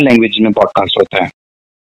में 4 लैंग्वेज में पॉडकास्ट होता है।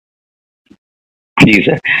 जी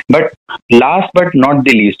sir. But last but not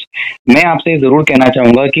the least, मैं आपसे जरूर कहना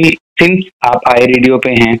चाहूंगा कि सिंस आप आई रेडियो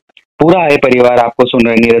पे हैं, पूरा आई परिवार आपको सुन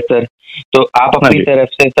रहे हैं नीरज सर, तो आप अपनी तरफ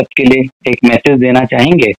से सबके लिए एक मैसेज देना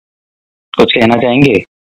चाहेंगे, कुछ कहना चाहेंगे?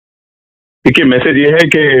 देखिए मैसेज ये है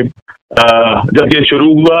कि जब ये शुरू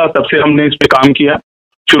हुआ तब से हमने इस पे काम किया।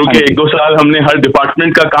 शुरू के 1-2 साल हमने हर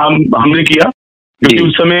डिपार्टमेंट का काम हमने किया, क्योंकि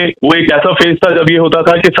उस समय वो एक ऐसा फेज था जब ये होता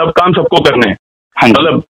था कि सब काम सबको करने हैं,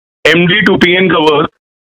 मतलब MD to PN का वर्क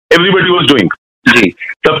एवरीबडी वाज डूइंग। जी,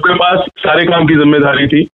 सबके पास सारे काम की जिम्मेदारी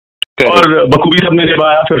थी और बखूबी सबने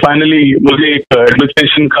निभाया। फिर फाइनली मुझे एक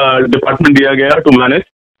एडमिनिस्ट्रेशन का डिपार्टमेंट दिया गया to manage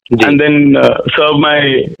and then serve my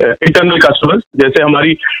internal customers. जैसे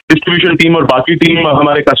हमारी डिस्ट्रीब्यूशन टीम और बाकी टीम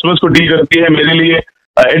हमारे कस्टमर्स को डील करती है, मेरे लिए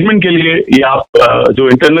एडमिन के लिए ये आप जो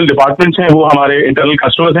इंटरनल डिपार्टमेंट्स हैं वो हमारे इंटरनल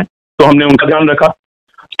कस्टमर्स हैं, तो हमने उनका ध्यान रखा।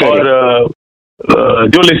 और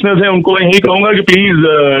जो लिसनर्स हैं उनको मैं यही कहूंगा कि प्लीज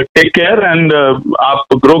टेक केयर एंड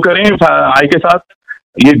आप ग्रो करें आई के साथ।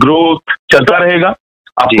 ये ग्रोथ चलता रहेगा,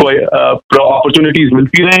 आपको अपॉर्चुनिटीज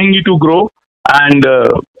मिलती रहेंगी टू ग्रो। एंड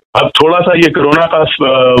अब थोड़ा सा ये कोरोना का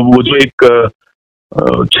वो जो एक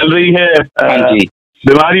चल रही है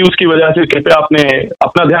बीमारी, उसकी वजह से कृपया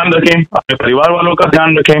अपना ध्यान रखें, अपने परिवार वालों का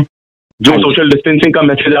ध्यान रखें। जो सोशल डिस्टेंसिंग का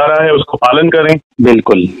मैसेज आ रहा है उसको पालन करें।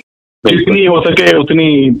 बिल्कुल, जितनी हो सके उतनी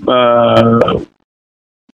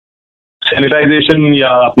सैनिटाइजेशन या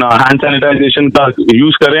अपना हैंड सैनिटाइजेशन का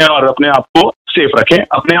यूज करें और अपने आप को सेफ रखें,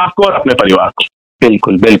 अपने आप को और अपने परिवार को।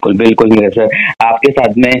 बिल्कुल बिल्कुल बिल्कुल नीरज सर, आपके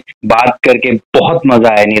साथ में बात करके बहुत मजा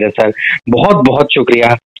आया नीरज सर। बहुत बहुत शुक्रिया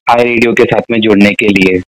आई रेडियो के साथ में जुड़ने के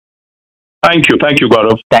लिए। Thank you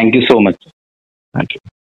Gaurav, thank you so much. Thank you.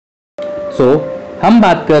 So हम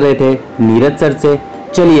बात कर रहे थे नीरज सर से।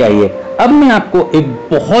 चलिए आइए अब मैं आपको एक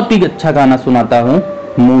बहुत ही अच्छा गाना सुनाता हूँ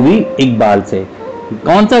मूवी इकबाल से।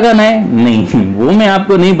 कौन सा गाना है? नहीं, वो मैं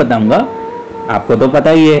आपको नहीं बताऊंगा, आपको तो पता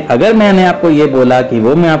ही है। अगर मैंने आपको ये बोला कि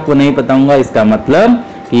वो मैं आपको नहीं बताऊंगा, इसका मतलब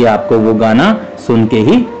कि आपको वो गाना सुन के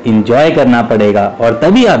ही इंजॉय करना पड़ेगा और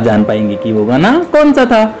तभी आप जान पाएंगे कि वो गाना कौन सा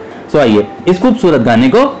था। सो आइए इस खूबसूरत गाने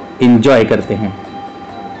को इंजॉय करते हैं।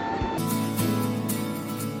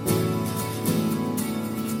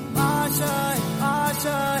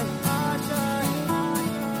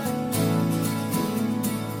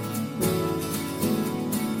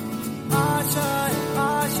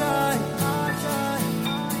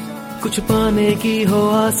 कुछ पाने की हो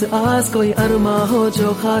आस आस, कोई अरमा हो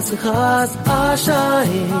जो खास खास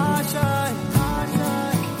आशाएं,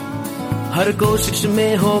 हर कोशिश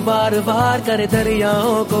में हो बार बार, करे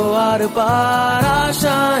दरियाओं को आर पार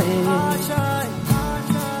आशाएं,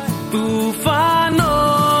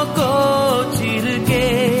 तूफानों को चीर के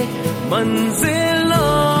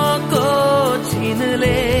मंजिलों को छीन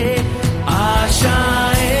ले,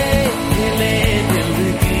 आशाएं हिले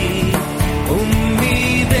दिल की,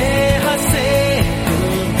 उम्मीदें हंसे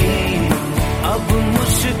दिल की, अब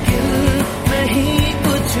मुश्किल नहीं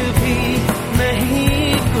कुछ भी,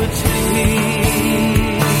 नहीं कुछ भी,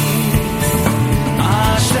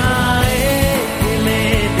 आशाएं हिले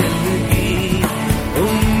दिल की,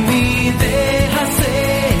 उम्मीदें हंसे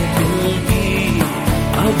दिल की,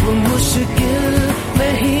 अब मुश्किल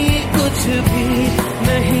नहीं कुछ भी,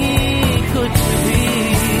 नहीं कुछ भी।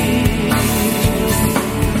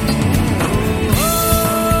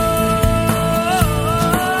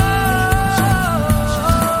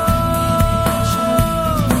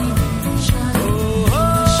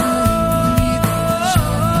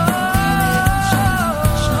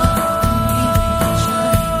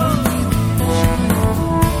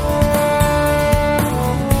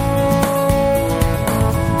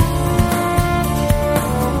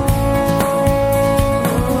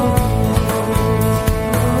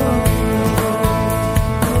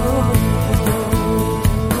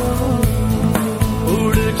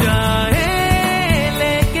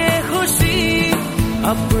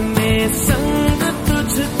 अपने संग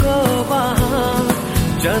तुझको वहाँ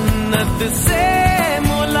जन्नत से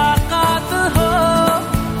मुलाकात हो,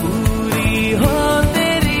 पूरी हो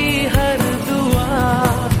तेरी हर दुआ,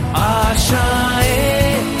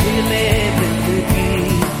 आशाएं हिले दिल की,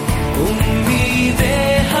 उम्मीदें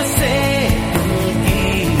हंसे दिल की,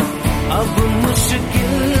 अब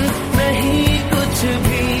मुश्किल नहीं कुछ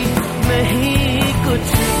भी, नहीं कुछ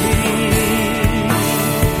भी,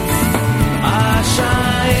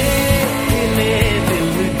 आशाएं हिले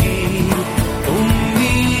दिल की,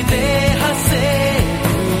 उम्मीदें हंसे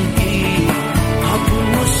दिल की, अब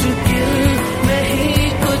मुश्किल नहीं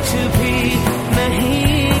कुछ भी,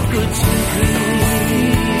 नहीं कुछ भी।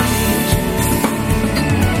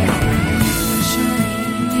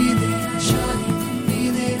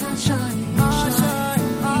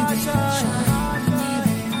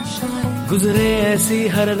 गुजरे ऐसी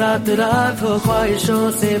हर रात रात, हो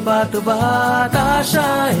ख्वाहिशों से बात बात,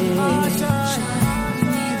 आशाएं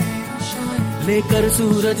लेकर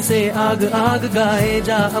सूरज से आग आग, गाए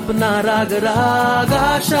जा अपना राग राग,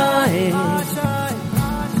 आशाएं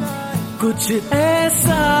कुछ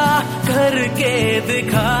ऐसा करके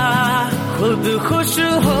दिखा, खुद खुश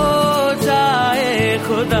हो जाए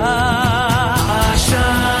खुदा,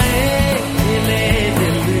 आशाएं हिले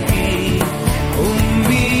दिल की,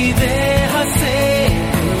 उम्मीदें हंसे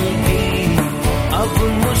दिल की, अब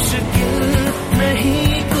मुश्किल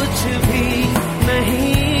नहीं कुछ भी,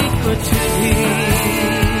 नहीं कुछ भी,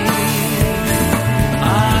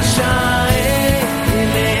 आशाएं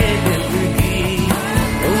हिले दिल की,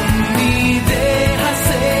 उम्मीदें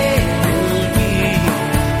हंसे दिल की,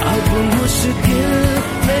 अब मुश्किल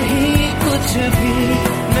नहीं कुछ भी,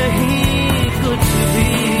 नहीं कुछ भी।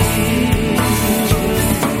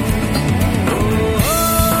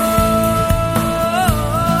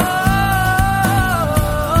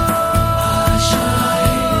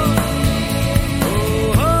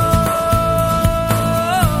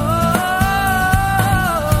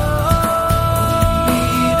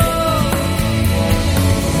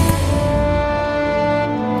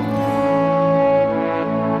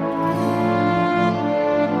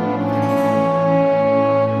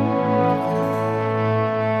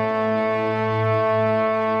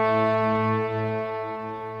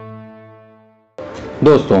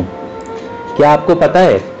 दोस्तों, क्या आपको पता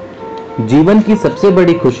है जीवन की सबसे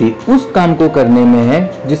बड़ी खुशी उस काम को करने में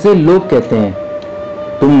है जिसे लोग कहते हैं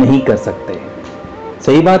तुम नहीं कर सकते।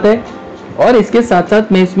 सही बात है। और इसके साथ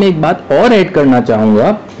साथ मैं इसमें एक बात और ऐड करना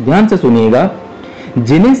चाहूंगा, ध्यान से सुनिएगा।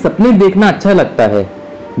 जिन्हें सपने देखना अच्छा लगता है,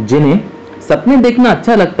 जिन्हें सपने देखना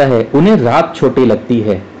अच्छा लगता है, उन्हें रात छोटी लगती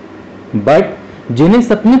है, बट जिन्हें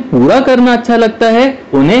सपने पूरा करना अच्छा लगता है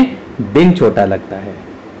उन्हें दिन छोटा लगता है।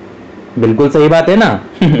 बिल्कुल सही बात है ना?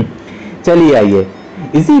 चलिए आइए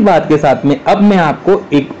इसी बात के साथ में अब मैं आपको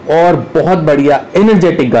एक और बहुत बढ़िया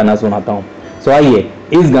एनर्जेटिक गाना सुनाता हूं। सो आइए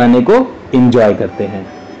इस गाने को एंजॉय करते हैं।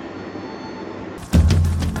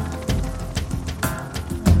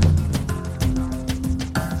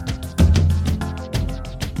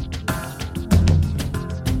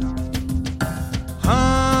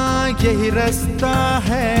 हाँ यही रास्ता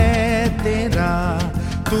है तेरा,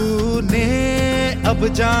 तूने अब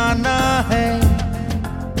जाना है।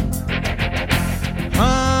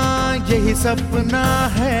 हाँ यही सपना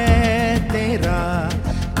है तेरा,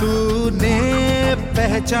 तूने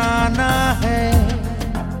पहचाना है।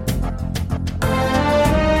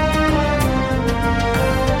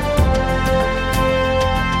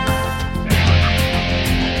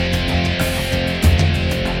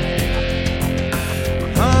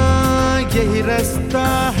 हाँ यही रास्ता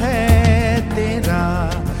है तेरा,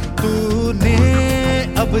 तूने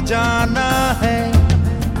अब जाना है।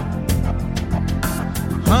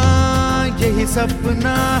 हाँ यही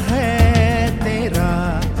सपना है तेरा,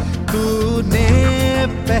 तूने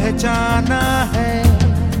पहचाना है।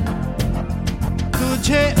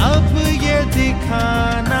 तुझे अब ये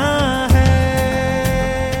दिखाना है।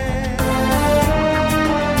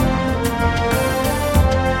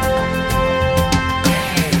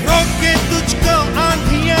 रोके तुझको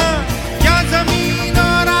आंधियां क्या जमीन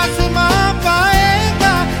और आसमां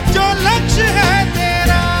पाएगा, जो लक्ष्य है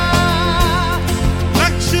तेरा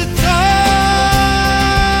लक्ष्य तो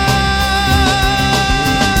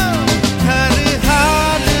हर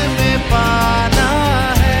हाल में पाना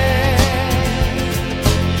है।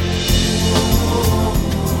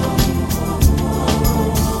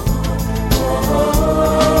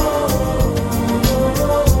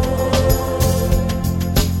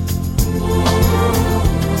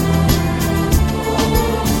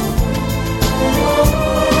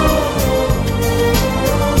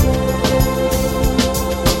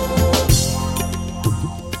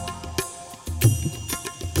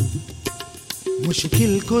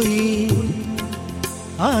 मुश्किल कोई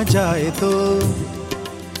आ जाए तो,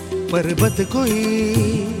 पर्वत कोई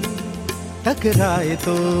टकराए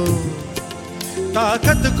तो,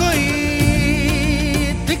 ताकत कोई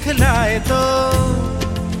दिखलाए तो,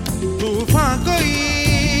 तूफान कोई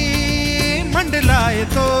मंडलाए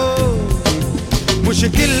तो।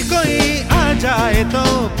 मुश्किल कोई आ जाए तो,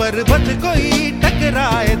 पर्वत कोई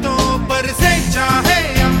टकराए तो, पर से चाहे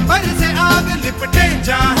अंबर से आग लिपटे,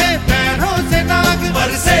 चाहे पैरों से नाग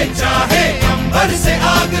बरसे, चाहे अंबर से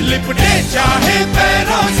आग लिपटे, चाहे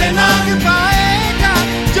पैरों से नाग पाएगा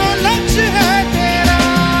जो लक्ष्य है तेरा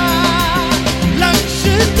लक्ष्य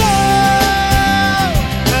तो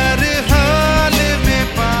हर हाल में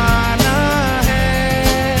पाना है।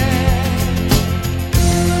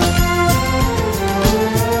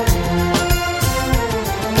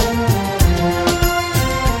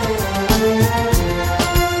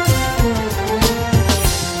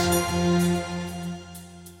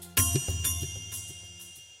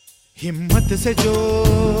 हिम्मत से जो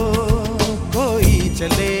कोई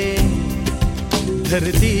चले,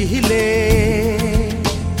 धरती हिले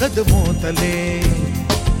कदमों तले।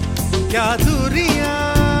 क्या दूरियां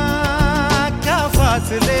क्या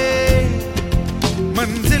फासले,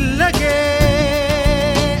 मंजिल लगे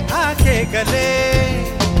आके गले।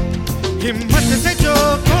 हिम्मत से जो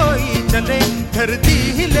कोई चले, धरती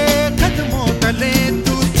हिले कदमों तले।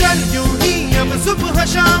 तू चल यूं ही अब सुबह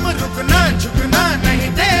शाम, रुकना झुकना नहीं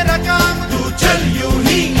तेरा काम। तू चल यूं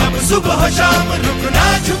ही अब सुबह शाम, रुकना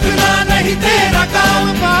झुकना नहीं तेरा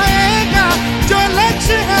काम। पाएगा जो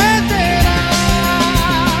लक्ष्य है तेरा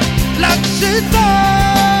लक्ष्य तो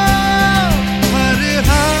हर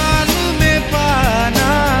हाल में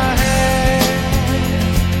पाना है।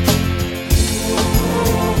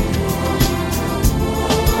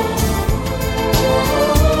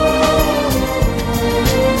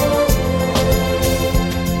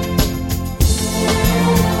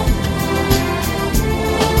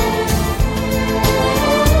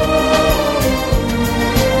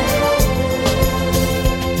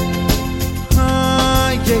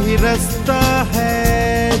 यही रास्ता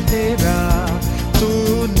है तेरा,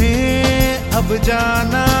 तूने अब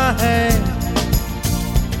जाना है।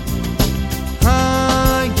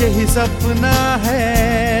 हाँ यही सपना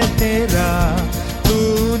है तेरा,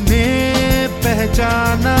 तूने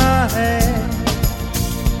पहचाना है।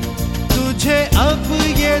 तुझे अब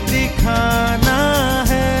ये दिखाना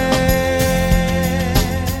है।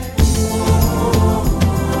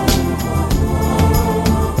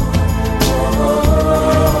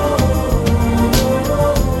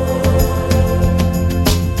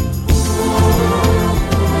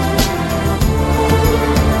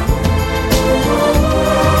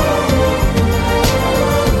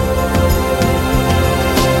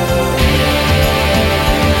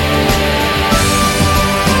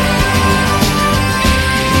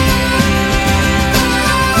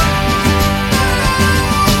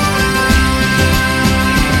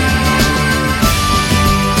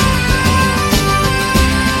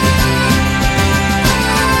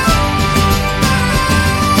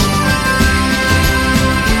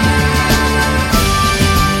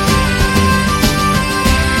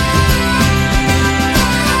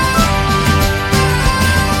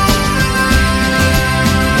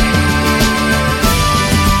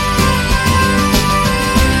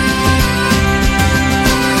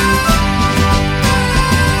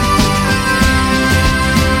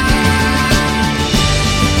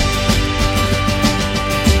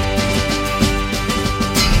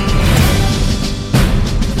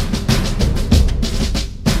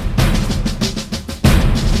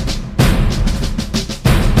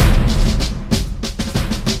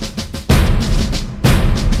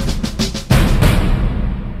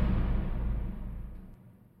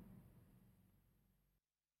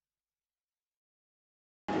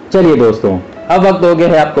 चलिए दोस्तों, अब वक्त हो गया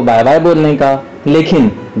है आपको बाय बाय बोलने का, लेकिन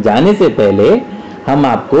जाने से पहले हम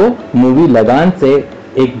आपको मूवी लगान से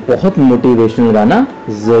एक बहुत मोटिवेशनल गाना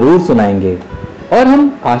जरूर सुनाएंगे और हम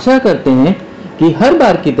आशा करते हैं कि हर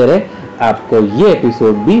बार की तरह आपको ये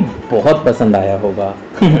एपिसोड भी बहुत पसंद आया होगा।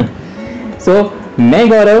 सो मैं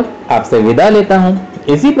गौरव आपसे विदा लेता हूँ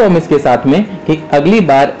इसी प्रॉमिस के साथ में कि अगली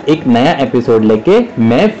बार एक नया एपिसोड लेके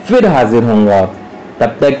मैं फिर हाजिर होऊंगा।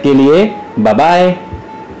 तब तक के लिए bye bye,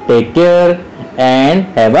 take care and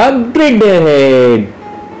have a great day ahead.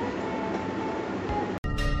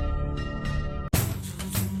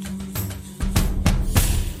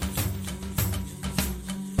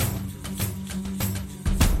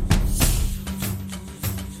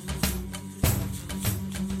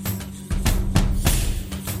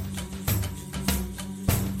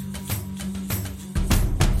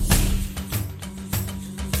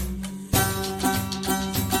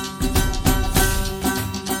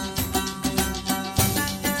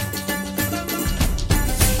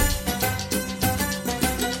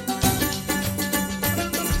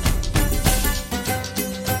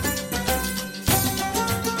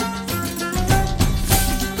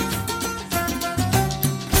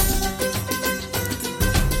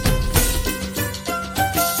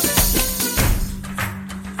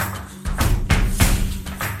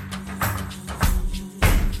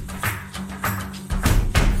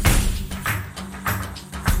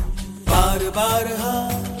 बार हाँ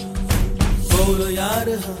बोलो यार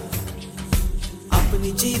हाँ,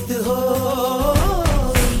 अपनी जीत हो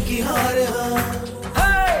उनकी हार हाँ।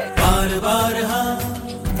 बार बार हाँ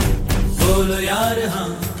बोलो यार हाँ,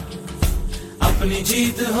 अपनी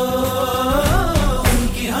जीत हो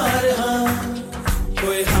उनकी हार हाँ।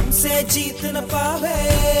 कोई हमसे जीत न पावे,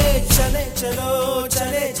 चले चलो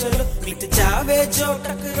चले चलो, मिट जावे जो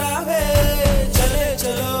टकरावे, चले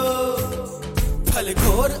चलो भले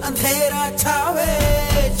घोर अंधेरा छावे,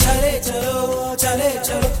 चले चलो चले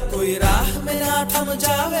चलो, कोई राह में ना थम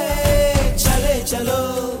जावे, चले चलो।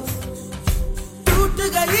 टूट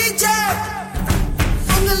गई जब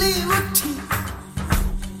उंगली मुट्ठी,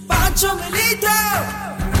 पांचों मिली तो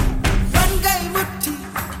बन गई मुट्ठी,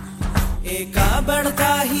 एका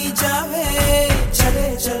बढ़ता ही जावे,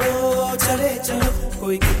 चले चलो चले चलो,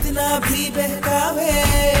 कोई कितना भी बहकावे,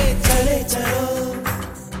 चले चलो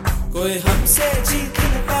कोई हमसे जीत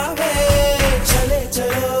न पावे, चले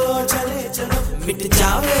चलो चले चलो, मिट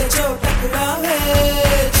जावे जो टकरावे,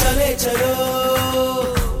 चले चलो।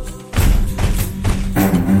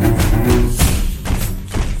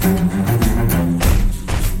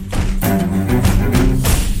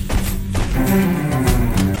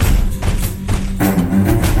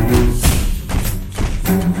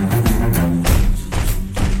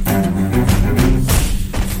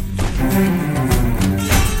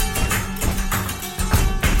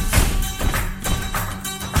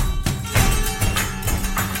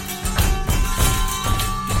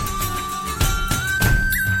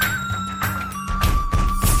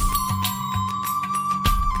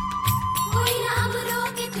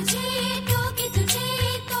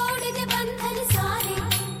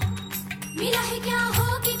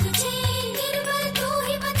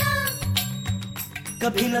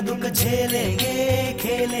 कभी न दुख झेलेंगे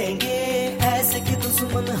खेलेंगे ऐसे कि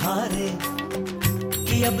दुश्मन हारे,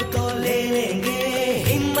 कि अब तो ले लेंगे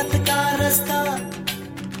हिम्मत का रास्ता,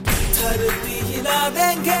 धरती हिला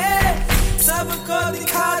देंगे सबको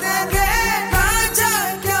दिखा देंगे, ना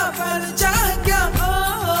जाए क्या बन जाए क्या,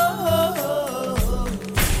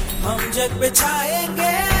 हम जग पे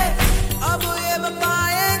छाएंगे अब ये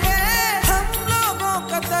पाएंगे, हम लोगों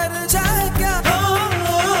का तर जाए क्या,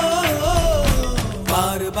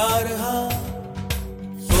 बार बार हाँ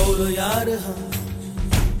बोलो यार हाँ,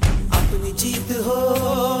 अपनी जीत हो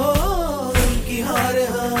उनकी हार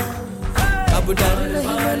हाँ। अब डर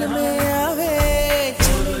नहीं मन में आवे,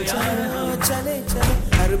 चले चलो चले चलो,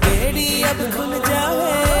 हर बेड़ी अब खुल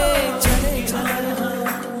जावे, चले चलो।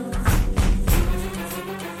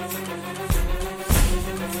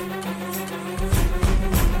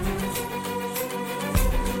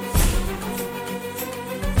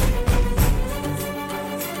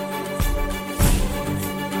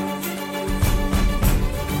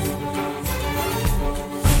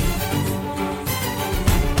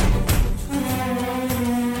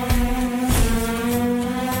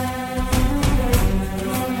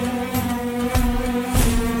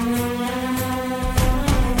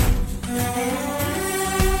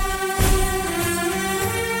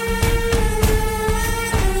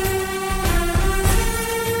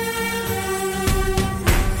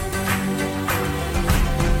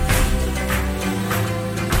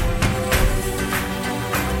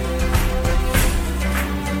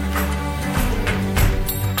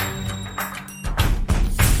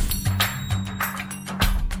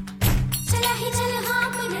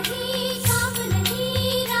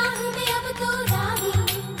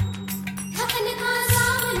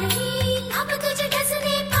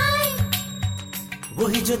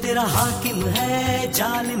 जो तेरा हाकिम है,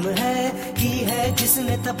 जालिम है, की है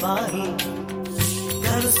जिसने तबाही,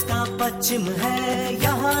 घर उसका पश्चिम है,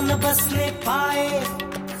 यहाँ न बसने पाए।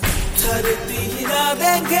 धरती हिला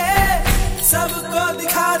देंगे, सबको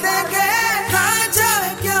दिखा देंगे, ना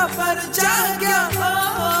चाहे क्या पर चाहे क्या,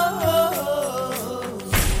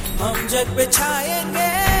 हम जग पे छाएंगे,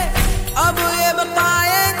 अब ये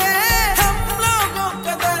बताएंगे, हम लोगों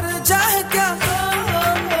का दर्जा है क्या।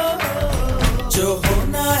 जो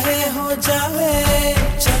होना है हो जाए,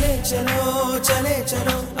 चले चलो चले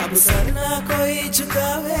चलो, अब सर ना कोई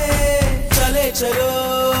झुकावे, चले चलो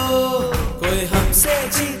कोई हमसे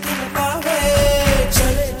जीत न पावे,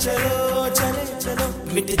 चले चलो चले चलो,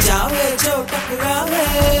 मिट जावे जो टकरावे,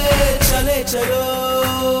 चले चलो।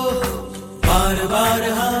 बार बार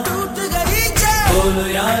हाँ टूट गई बोलो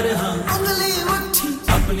यार हाँ, उंगली उठी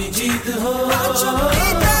अपनी जीत हो।